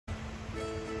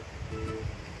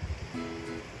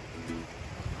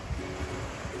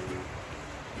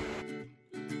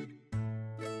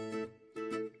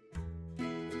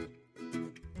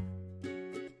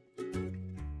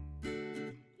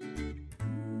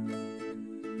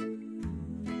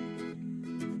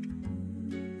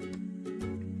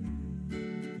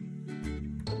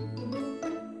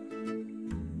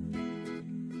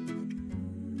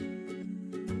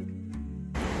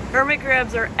Hermit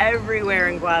crabs are everywhere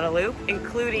in Guadeloupe,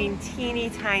 including teeny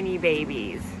tiny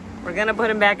babies. We're gonna put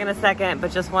them back in a second,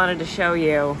 but just wanted to show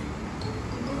you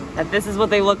that this is what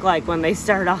they look like when they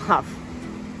start off.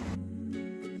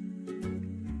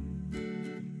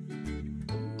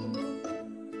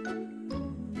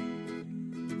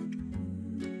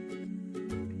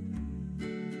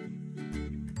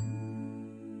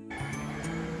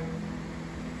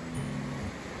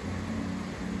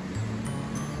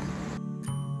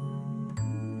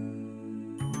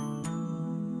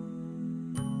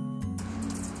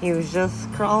 He was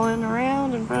just crawling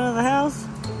around in front of the house.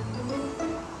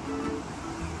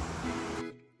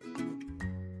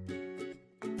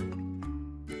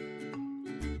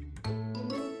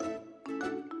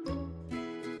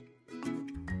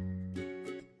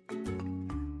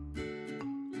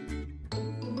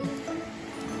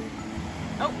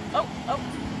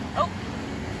 Oh.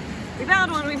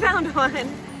 We found one.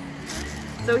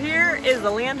 So here is the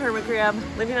land hermit crab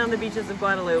living on the beaches of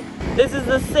Guadeloupe. This is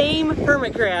the same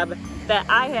hermit crab that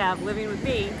I have living with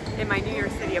me in my New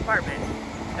York City apartment.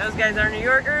 Those guys are New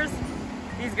Yorkers.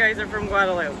 These guys are from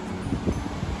Guadeloupe.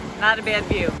 Not a bad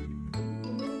view.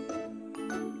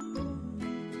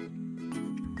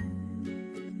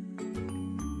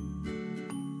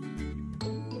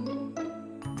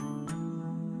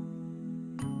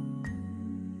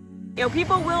 You know,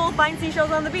 people will find seashells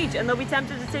on the beach and they'll be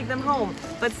tempted to take them home.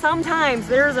 But sometimes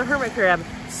there is a hermit crab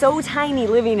so tiny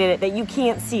living in it that you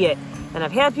can't see it. And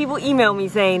I've had people email me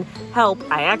saying, help,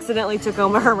 I accidentally took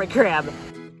home a hermit crab.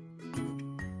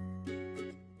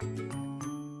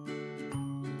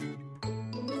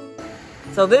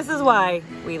 So this is why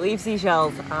we leave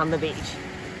seashells on the beach.